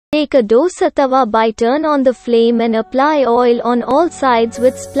Take a dosa tawa by turn on the flame and apply oil on all sides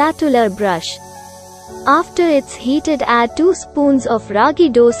with spatula brush. After it's heated, add 2 spoons of ragi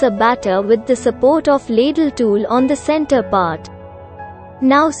dosa batter with the support of ladle tool on the center part.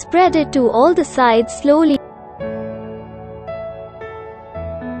 Now spread it to all the sides slowly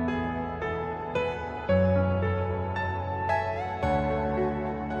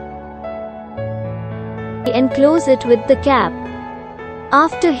and close it with the cap.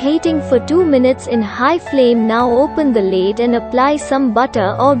 After heating for 2 minutes in high flame, now open the lid and apply some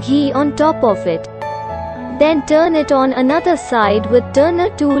butter or ghee on top of it. Then turn it on another side with turner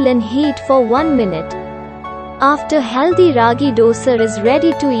tool and heat for 1 minute. After, healthy ragi dosa is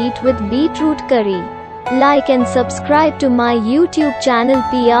ready to eat with beetroot curry. Like and subscribe to my YouTube channel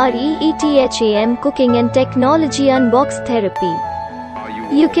Preetham Cooking and Technology Unbox Therapy.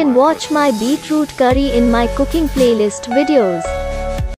 You can watch my beetroot curry in my cooking playlist videos.